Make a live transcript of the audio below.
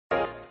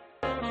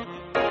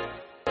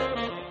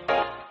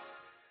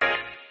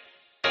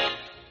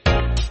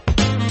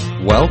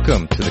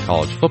Welcome to the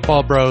College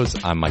Football Bros.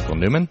 I'm Michael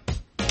Newman.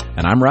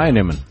 And I'm Ryan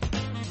Newman.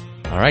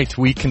 All right,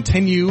 we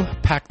continue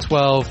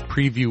Pac-12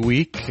 preview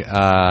week.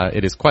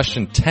 It is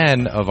question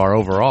 10 of our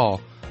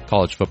overall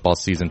college football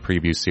season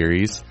preview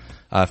series.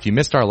 If you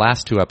missed our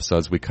last two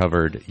episodes, we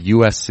covered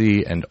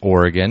USC and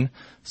Oregon,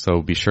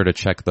 so be sure to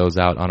check those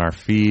out on our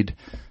feed.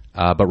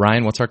 But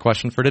Ryan, what's our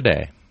question for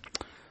today?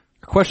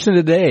 Our question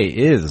today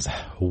is,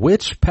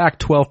 which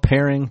Pac-12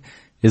 pairing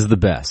is the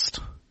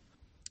best?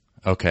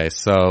 Okay,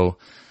 so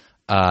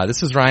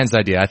this is Ryan's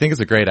idea. I think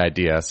it's a great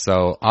idea.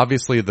 So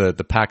obviously the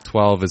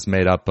Pac-12 is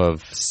made up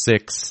of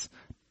 6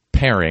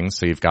 pairings.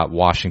 So you've got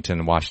Washington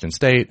and Washington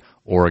State,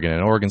 Oregon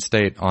and Oregon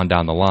State, on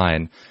down the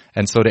line.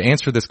 And so to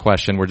answer this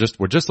question, we're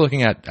just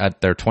looking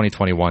at their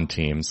 2021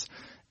 teams.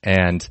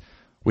 And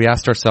we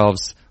asked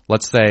ourselves,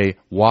 let's say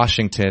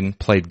Washington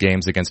played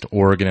games against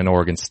Oregon and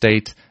Oregon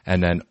State,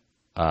 and then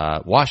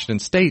Washington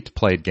State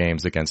played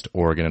games against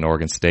Oregon and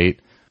Oregon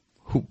State.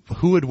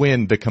 Who would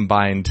win the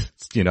combined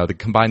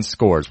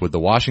scores? Would the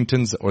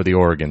Washingtons or the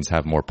Oregons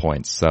have more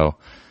points? So,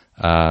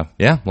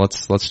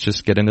 let's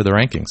just get into the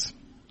rankings.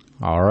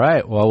 All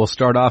right. Well, we'll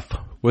start off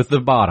with the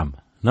bottom.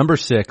 Number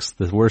 6,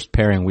 the worst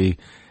pairing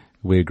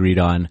we agreed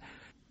on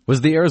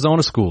was the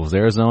Arizona schools,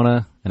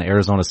 Arizona and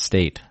Arizona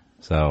State.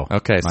 So,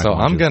 okay. So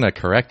I'm going to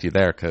correct you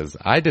there because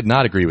I did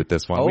not agree with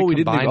this one. Oh, we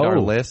combined our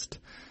list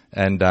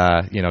and,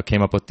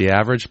 came up with the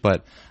average,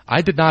 but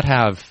I did not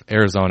have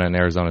Arizona and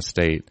Arizona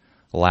State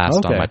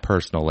last on my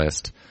personal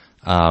list.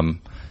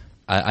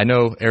 I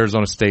know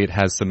Arizona State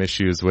has some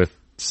issues with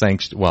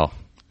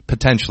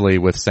potentially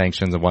with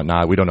sanctions and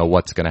whatnot. We don't know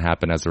what's going to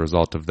happen as a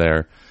result of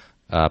their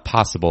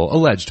possible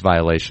alleged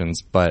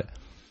violations. But,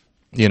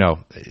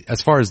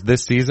 as far as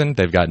this season,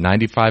 they've got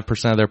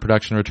 95% of their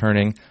production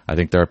returning. I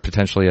think they're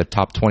potentially a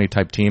top 20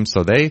 type team.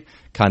 So they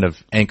kind of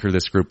anchor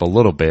this group a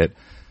little bit.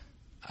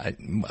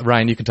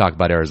 Ryan, you can talk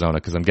about Arizona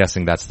because I'm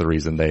guessing that's the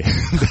reason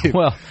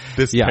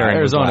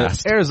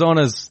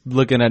Arizona's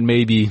looking at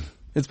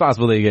it's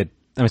possible they go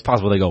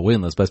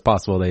winless, but it's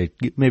possible they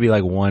get maybe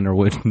like 1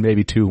 or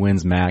maybe 2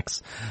 wins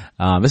max.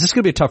 This is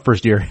going to be a tough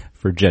first year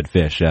for Jedd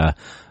Fisch.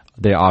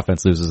 Their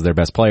offense loses their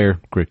best player,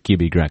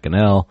 QB Grant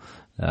Gunnell.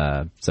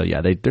 They're not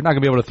going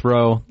to be able to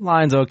throw.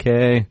 Line's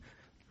okay.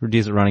 We're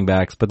decent running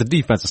backs, but the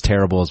defense is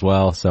terrible as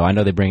well. So I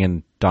know they bring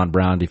in Don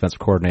Brown, defensive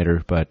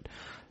coordinator, but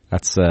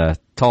that's a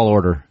tall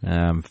order.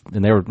 And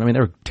they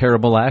were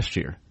terrible last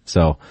year.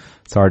 So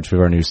it's hard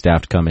for our new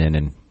staff to come in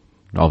and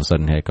all of a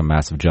sudden make a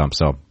massive jump.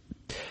 So,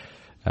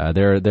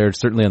 they're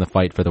certainly in the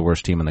fight for the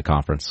worst team in the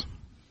conference.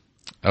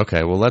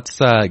 Okay. Well, let's,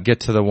 get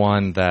to the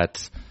one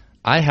that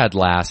I had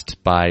last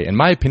in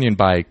my opinion,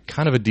 by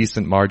kind of a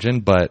decent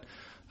margin, but,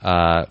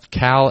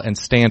 Cal and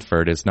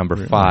Stanford is number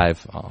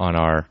 5 on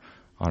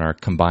our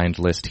combined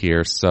list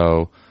here.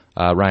 So,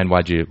 Ryan,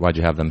 why'd you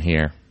have them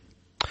here?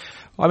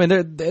 I mean,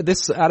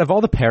 out of all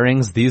the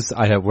pairings, these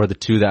were the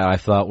 2 that I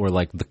thought were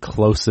like the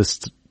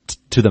closest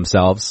to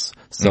themselves.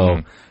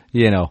 So,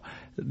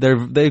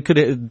 they could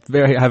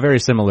have very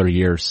similar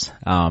years.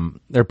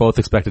 They're both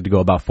expected to go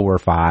about 4 or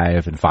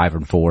 5 and 5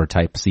 and 4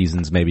 type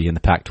seasons, maybe in the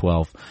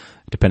Pac-12,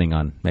 depending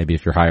on maybe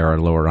if you're higher or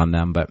lower on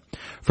them. But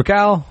for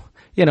Cal,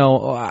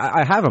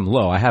 I have them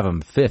low. I have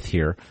them 5th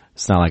here.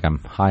 It's not like I'm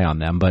high on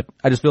them, but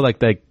I just feel like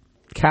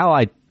Cal,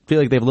 I feel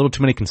like they have a little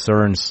too many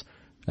concerns,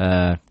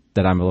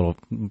 that I'm a little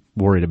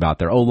worried about.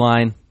 Their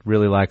O-line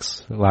really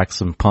lacks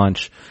some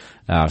punch.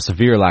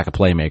 Severe lack of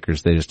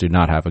playmakers. They just do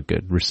not have a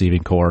good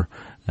receiving core.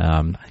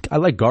 I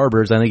like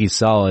Garbers. I think he's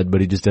solid, but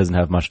he just doesn't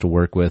have much to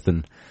work with.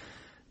 And,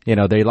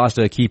 they lost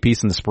a key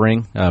piece in the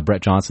spring.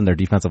 Brett Johnson, their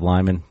defensive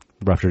lineman,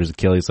 ruptured his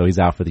Achilles, so he's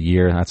out for the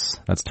year.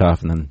 That's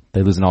tough. And then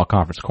they lose an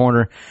all-conference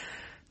corner.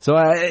 So,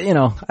 I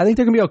think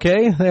they're gonna be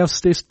okay.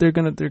 They're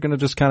gonna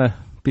just kind of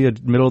be a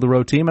middle of the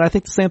road team. And I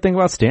think the same thing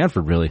about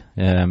Stanford, really.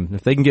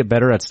 If they can get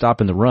better at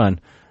stopping the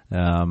run,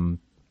 then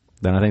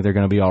I think they're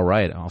gonna be all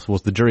right. Also,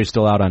 the jury's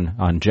still out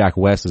on Jack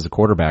West as a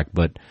quarterback,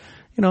 but,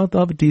 they'll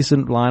have a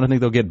decent line. I think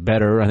they'll get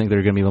better. I think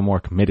they're gonna be a little more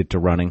committed to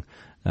running.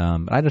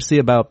 I just see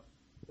about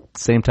the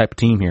same type of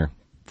team here.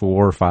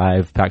 4 or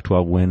 5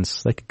 Pac-12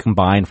 wins. They could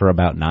combine for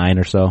about 9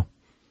 or so.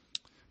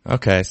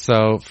 Okay.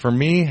 So for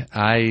me,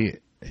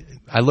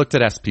 I looked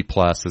at SP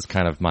Plus as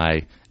kind of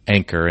my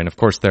anchor, and of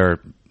course there are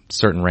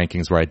certain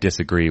rankings where I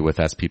disagree with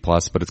SP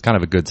Plus, but it's kind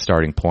of a good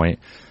starting point.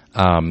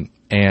 And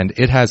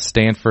it has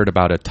Stanford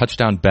about a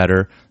touchdown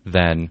better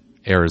than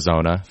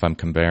Arizona, if I'm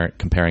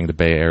comparing the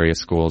Bay Area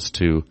schools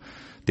to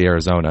the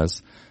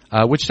Arizonas,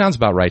 which sounds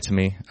about right to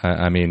me.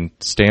 I mean,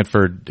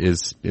 Stanford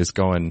is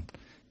going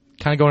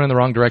in the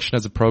wrong direction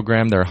as a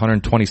program. They're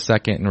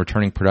 122nd in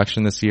returning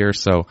production this year,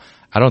 so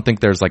I don't think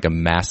there's like a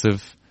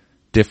massive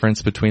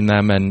difference between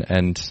them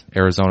and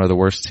Arizona, the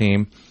worst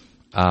team.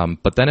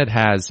 But then it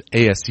has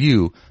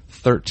ASU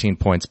 13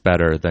 points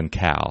better than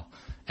Cal.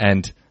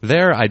 And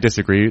there I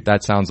disagree.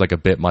 That sounds like a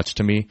bit much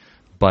to me.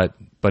 But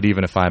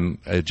even if I'm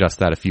adjust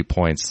that a few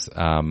points,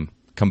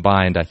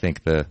 combined, I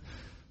think the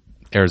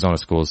Arizona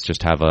schools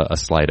just have a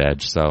slight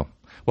edge. So,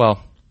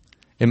 well,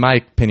 in my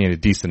opinion, a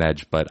decent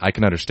edge, but I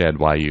can understand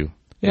why you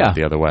Yeah.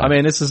 the other way. I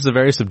mean, this is a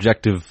very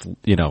subjective,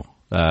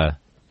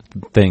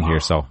 thing here,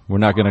 so we're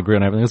not going to agree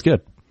on everything. It's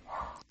good.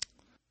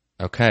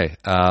 Okay,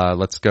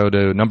 let's go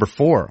to number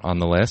 4 on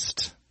the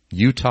list,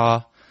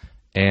 Utah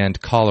and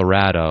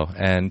Colorado.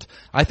 And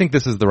I think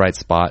this is the right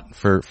spot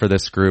for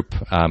this group.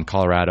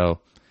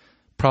 Colorado,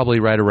 probably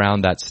right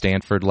around that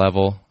Stanford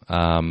level.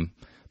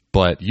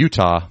 But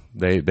Utah,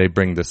 they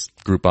bring this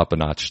group up a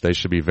notch. They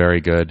should be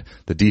very good.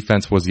 The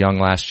defense was young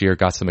last year,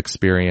 got some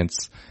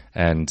experience,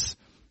 and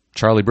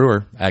Charlie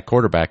Brewer at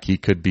quarterback, he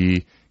could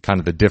be kind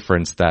of the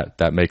difference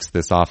that makes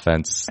this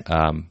offense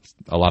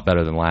a lot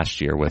better than last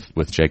year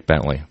with Jake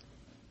Bentley.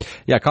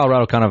 Yeah,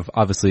 Colorado kind of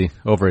obviously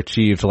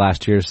overachieved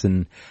last year,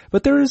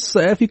 but there is,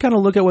 if you kind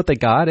of look at what they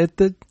got,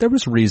 there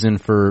was reason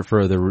for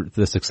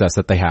the success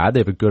that they had.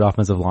 They have a good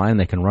offensive line.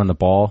 They can run the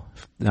ball.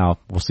 Now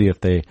we'll see if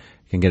they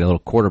can get a little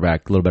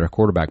better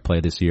quarterback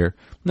play this year.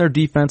 Their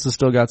defense has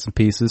still got some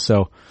pieces,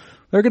 so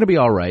they're going to be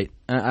all right.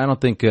 I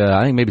don't think,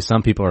 I think maybe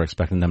some people are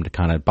expecting them to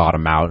kind of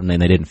bottom out, and then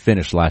they didn't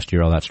finish last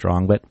year all that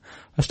strong, but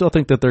I still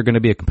think that they're going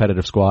to be a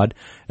competitive squad.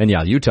 And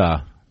yeah,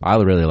 Utah, I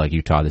really like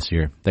Utah this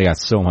year. They got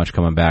so much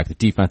coming back. The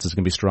defense is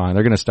going to be strong.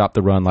 They're going to stop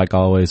the run like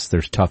always.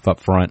 They're tough up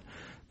front.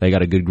 They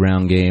got a good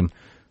ground game,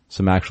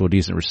 some actual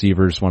decent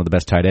receivers, one of the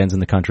best tight ends in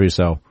the country.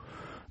 So,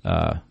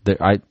 I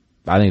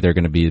think they're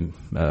going to be,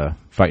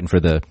 fighting for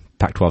the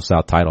Pac-12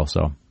 South title.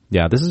 So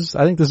yeah,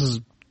 I think this is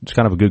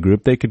kind of a good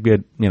group. They could be at,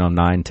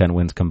 9-10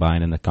 wins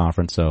combined in the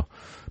conference. So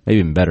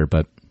maybe even better,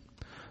 but,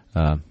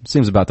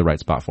 seems about the right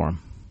spot for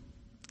them.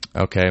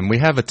 Okay, and we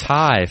have a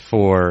tie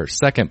for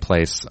second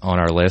place on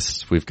our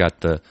list. We've got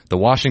the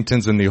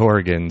Washingtons and the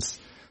Oregons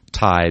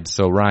tied.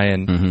 So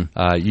Ryan,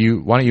 why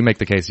don't you make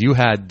the case? You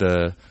had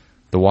the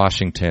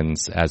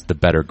Washingtons as the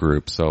better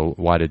group. So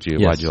why'd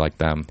you like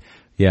them?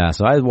 Yeah,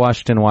 so I had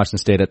Washington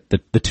State at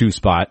the 2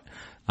 spot,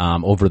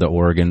 over the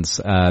Oregons.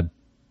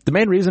 The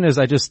main reason is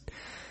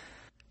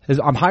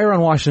I'm higher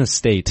on Washington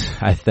State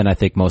than I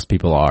think most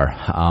people are.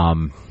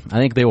 I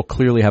think they will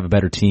clearly have a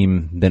better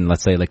team than,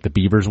 let's say, like the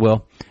Beavers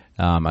will.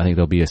 I think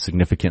they'll be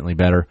significantly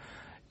better.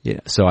 Yeah,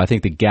 so I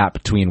think the gap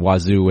between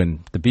Wazoo and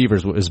the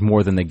Beavers is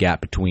more than the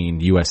gap between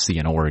USC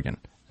and Oregon.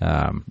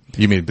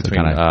 You mean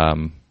between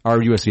or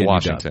USC and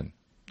Washington?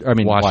 I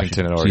mean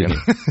Washington and Oregon.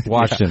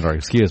 Washington and Oregon.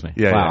 Excuse me.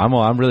 Yeah, wow,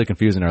 yeah. I'm really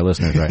confusing our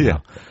listeners right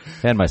now,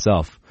 and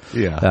myself.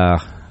 Yeah.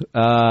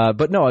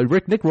 But no,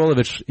 Nick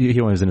Rolovich,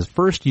 he was in his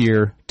first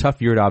year.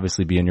 Tough year to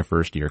obviously be in your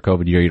first year.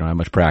 COVID year, you don't have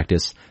much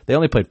practice. They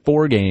only played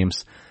 4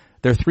 games.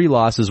 Their 3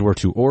 losses were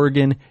to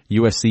Oregon,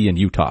 USC, and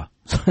Utah.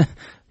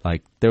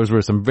 Like, those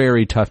were some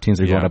very tough teams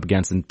they're going up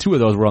against, and 2 of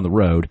those were on the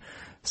road.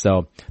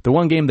 So the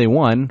one game they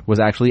won was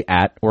actually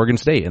at Oregon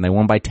State, and they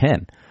won by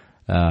 10.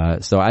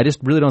 So I just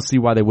really don't see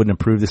why they wouldn't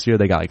improve this year.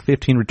 They got like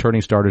 15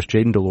 returning starters.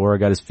 Jaden Delora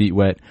got his feet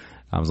wet,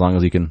 as long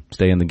as he can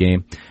stay in the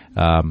game.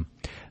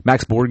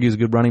 Max Borghi is a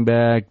good running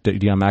back.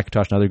 Deion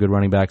McIntosh, another good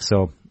running back.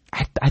 So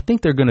I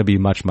think they're going to be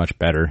much, much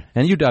better.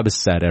 And UW is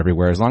set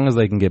everywhere. As long as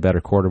they can get better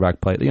quarterback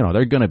play,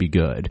 they're going to be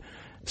good.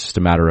 It's just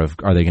a matter of,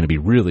 are they going to be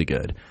really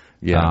good?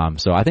 Yeah.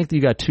 So I think that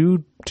you got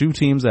two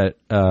teams that,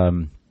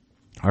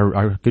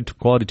 are good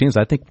quality teams.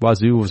 I think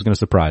Wazoo was going to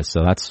surprise.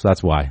 So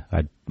that's why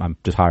I'm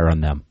just higher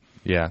on them.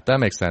 Yeah, that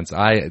makes sense.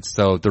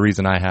 So the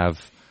reason I have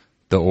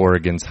the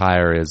Oregons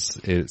higher is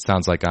it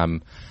sounds like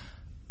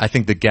I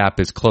think the gap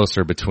is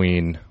closer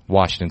between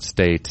Washington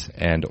State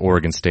and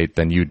Oregon State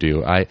than you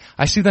do.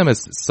 I see them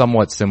as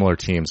somewhat similar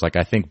teams. Like,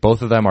 I think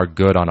both of them are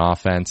good on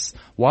offense.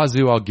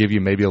 Wazoo, I'll give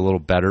you maybe a little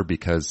better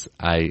because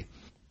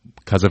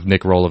of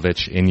Nick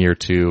Rolovich in year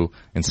 2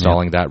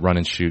 installing that run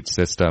and shoot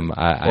system.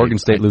 Oregon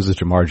State loses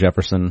Jamar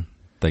Jefferson.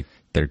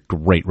 They're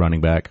great running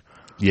back.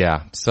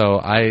 Yeah. So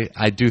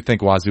I do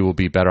think Wazoo will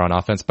be better on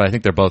offense, but I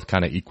think they're both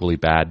kind of equally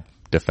bad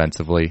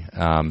defensively.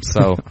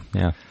 So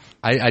yeah.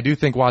 I do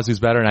think Wazoo's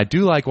better, and I do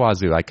like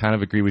Wazoo. I kind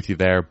of agree with you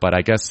there, but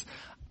I guess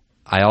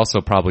I also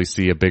probably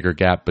see a bigger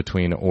gap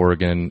between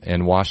Oregon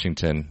and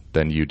Washington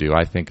than you do.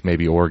 I think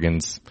maybe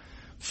Oregon's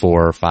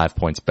 4 or 5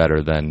 points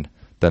better than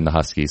the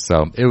Huskies.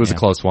 So it was a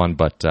close one,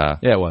 but yeah,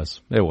 it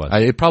was.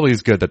 It probably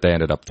is good that they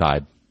ended up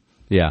tied.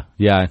 Yeah,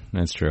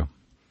 that's true.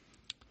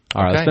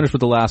 All right, let's finish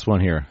with the last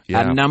one here. Yeah.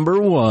 At number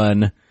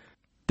 1,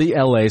 the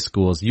LA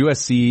schools,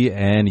 USC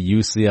and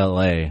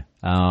UCLA.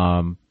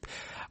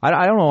 I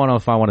don't know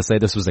if I want to say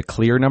this was a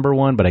clear number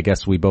 1, but I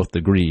guess we both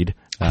agreed.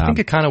 I think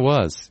it kind of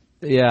was.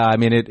 Yeah, I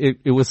mean,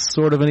 it was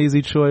sort of an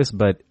easy choice,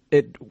 but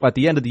at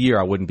the end of the year,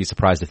 I wouldn't be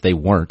surprised if they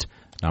weren't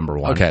number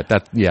 1. Okay,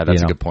 that's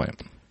a good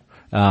point.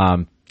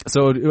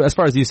 So as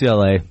far as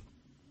UCLA,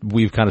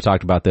 we've kind of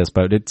talked about this,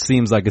 but it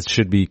seems like it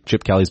should be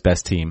Chip Kelly's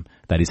best team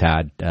that he's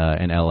had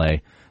in LA.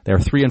 They were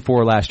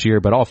 3-4 last year,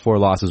 but all 4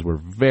 losses were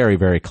very,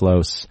 very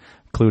close,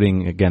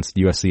 including against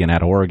USC and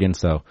at Oregon.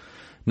 So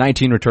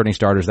 19 returning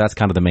starters, that's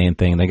kind of the main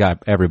thing. They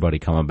got everybody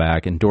coming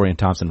back. And Dorian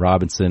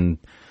Thompson-Robinson,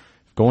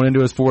 going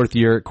into his 4th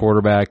year at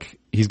quarterback,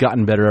 he's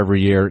gotten better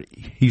every year.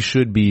 He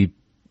should be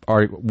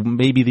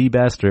maybe the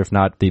best, or if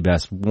not the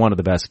best, one of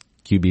the best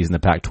QBs in the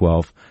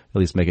Pac-12. At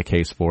least make a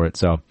case for it.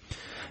 So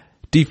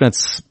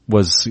defense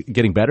was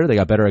getting better. They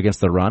got better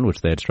against the run,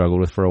 which they had struggled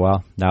with for a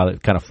while. Now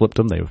it kind of flipped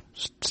them. They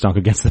stunk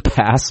against the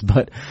pass,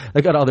 but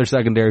they got all their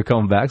secondary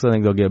coming back, so I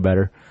think they'll get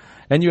better.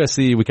 And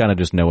USC, we kind of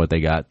just know what they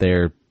got.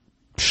 They're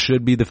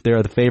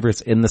the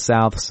favorites in the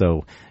South,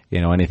 so,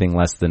 anything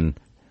less than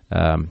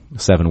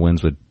 7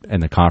 wins in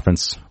the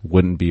conference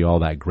wouldn't be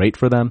all that great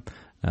for them.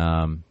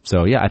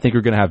 So yeah, I think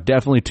we're going to have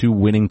definitely 2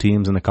 winning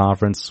teams in the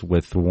conference,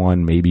 with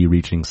one maybe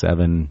reaching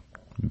 7,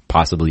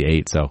 possibly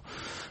 8. So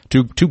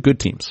two good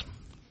teams.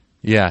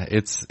 Yeah,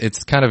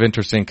 it's kind of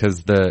interesting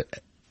because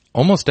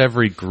almost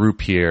every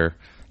group here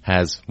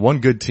has one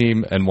good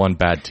team and one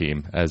bad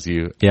team as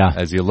you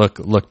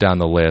look down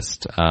the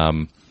list.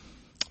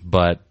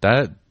 But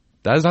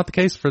that is not the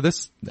case for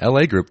this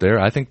LA group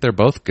there. I think they're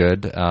both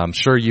good.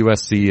 Sure,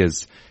 USC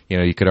is,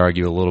 you could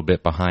argue a little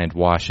bit behind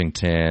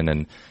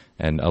Washington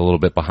and a little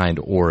bit behind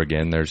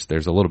Oregon. There's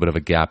a little bit of a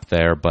gap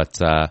there, but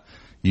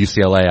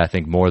UCLA I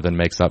think more than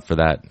makes up for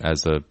that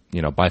as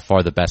by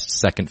far the best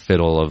second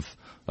fiddle of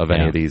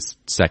any of these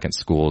second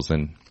schools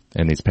in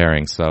these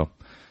pairings. So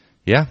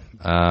yeah,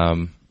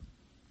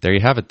 there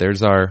you have it.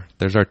 There's our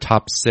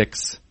top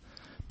 6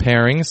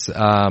 pairings,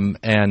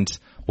 and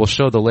we'll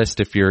show the list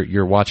if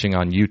you're watching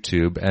on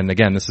YouTube. And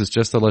again, this is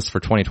just the list for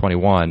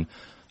 2021.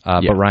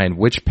 But Ryan,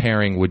 which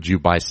pairing would you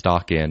buy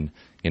stock in,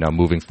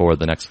 moving forward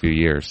the next few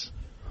years?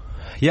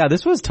 Yeah,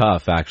 this was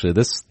tough actually.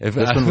 This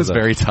one was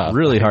very tough.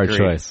 Really hard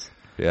choice.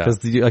 Yeah.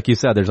 Because like you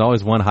said, there's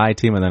always one high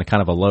team and then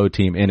kind of a low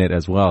team in it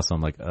as well. So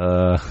I'm like,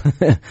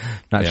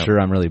 not sure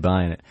I'm really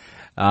buying it.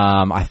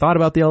 I thought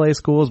about the LA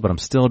schools, but I'm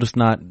still just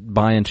not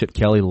buying Chip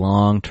Kelly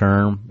long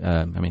term.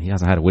 He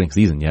hasn't had a winning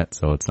season yet,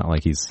 so it's not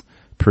like he's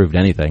proved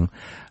anything.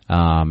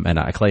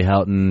 And Clay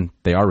Helton,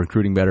 they are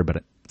recruiting better,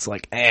 but it's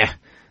like,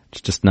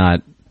 it's just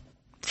not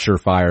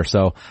surefire.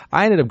 So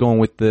I ended up going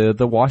with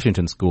the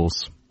Washington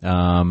schools.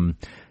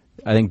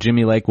 I think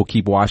Jimmy Lake will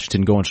keep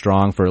Washington going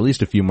strong for at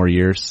least a few more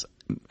years.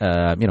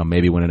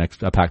 Maybe win a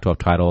Pac-12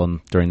 title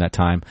during that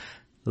time.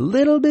 A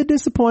little bit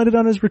disappointed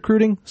on his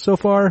recruiting so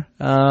far,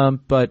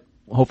 but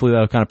hopefully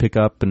that'll kind of pick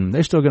up, and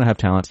they're still going to have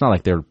talent. It's not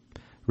like they're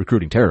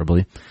recruiting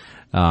terribly.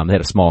 They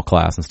had a small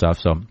class and stuff.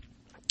 So, and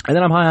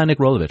then I'm high on Nick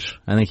Rolovich.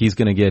 I think he's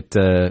going to get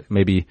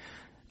maybe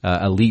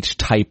a Leach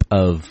type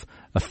of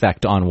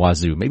effect on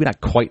Wazoo. Maybe not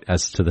quite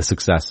as to the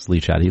success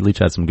Leach had. Leach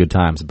had some good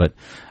times, but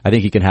I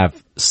think he can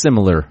have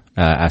similar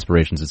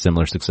aspirations and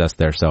similar success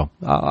there. So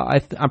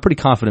I'm pretty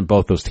confident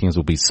both those teams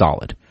will be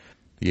solid.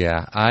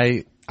 Yeah,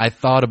 I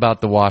thought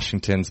about the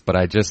Washingtons, but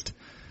I just,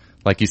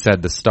 like you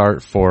said, the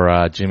start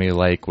for Jimmy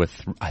Lake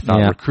I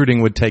thought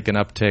recruiting would take an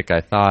uptick.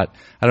 I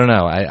don't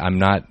know, I'm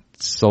not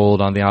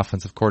sold on the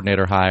offensive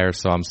coordinator hire,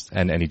 so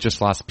and he just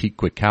lost Pete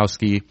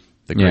Kwiatkowski,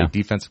 the great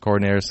defensive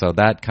coordinator, so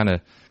that kind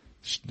of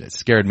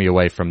scared me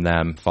away from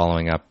them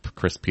following up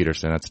Chris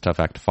Peterson. That's a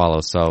tough act to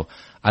follow. So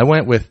I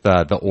went with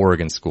the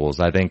Oregon schools.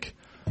 I think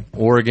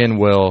Oregon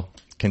will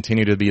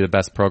continue to be the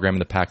best program in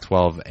the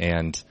Pac-12,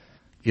 and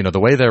the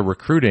way they're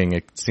recruiting,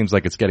 it seems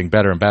like it's getting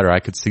better and better. I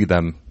could see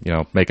them,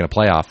 making a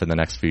playoff in the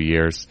next few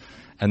years.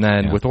 And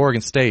then with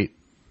Oregon State,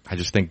 I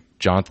just think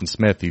Jonathan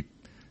Smith, he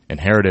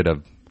inherited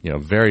a,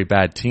 very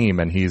bad team,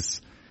 and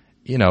he's,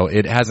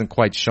 it hasn't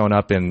quite shown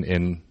up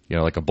in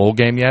like a bowl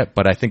game yet,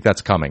 but I think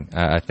that's coming.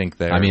 I think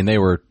they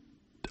were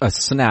a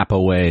snap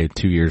away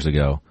 2 years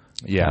ago.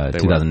 Yeah.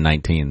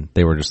 2019.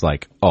 They were just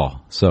like,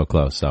 so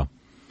close. So.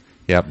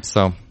 Yep.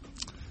 So.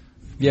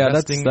 Yeah,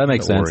 that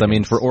makes sense.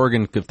 Oregons. For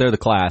Oregon, if they're the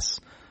class,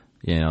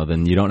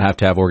 then you don't have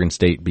to have Oregon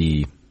State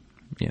be,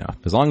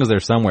 as long as they're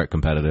somewhat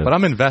competitive. But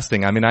I'm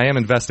investing. I am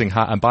investing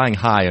high. I'm buying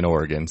high in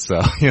Oregon. So,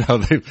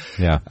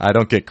 I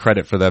don't get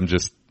credit for them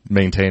just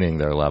maintaining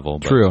their level.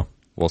 But True.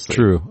 We'll see.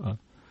 True.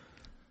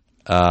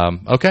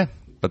 Okay.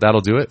 But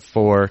that'll do it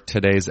for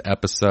today's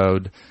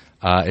episode.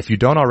 If you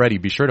don't already,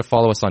 be sure to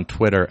follow us on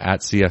Twitter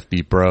at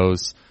CFB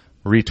Bros.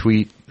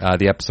 Retweet,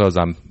 the episodes.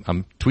 I'm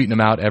tweeting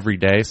them out every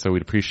day. So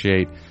we'd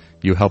appreciate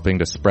you helping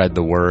to spread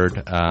the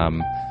word.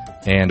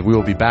 And we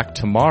will be back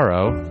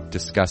tomorrow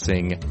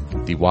discussing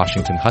the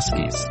Washington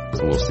Huskies.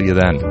 So we'll see you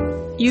then.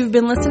 You've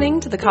been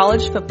listening to the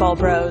College Football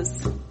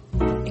Bros.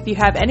 If you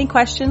have any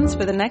questions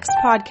for the next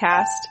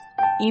podcast,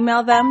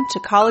 email them to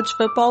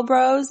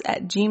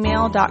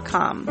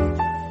collegefootballbros@gmail.com.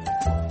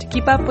 To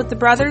keep up with the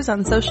brothers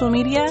on social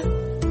media,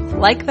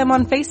 like them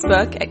on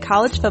Facebook at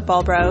College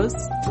Football Bros,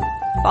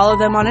 follow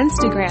them on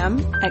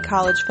Instagram at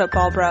College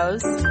Football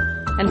Bros,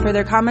 and for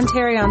their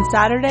commentary on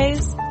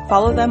Saturdays,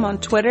 follow them on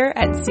Twitter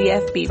at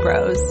CFB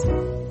Bros.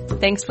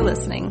 Thanks for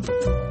listening.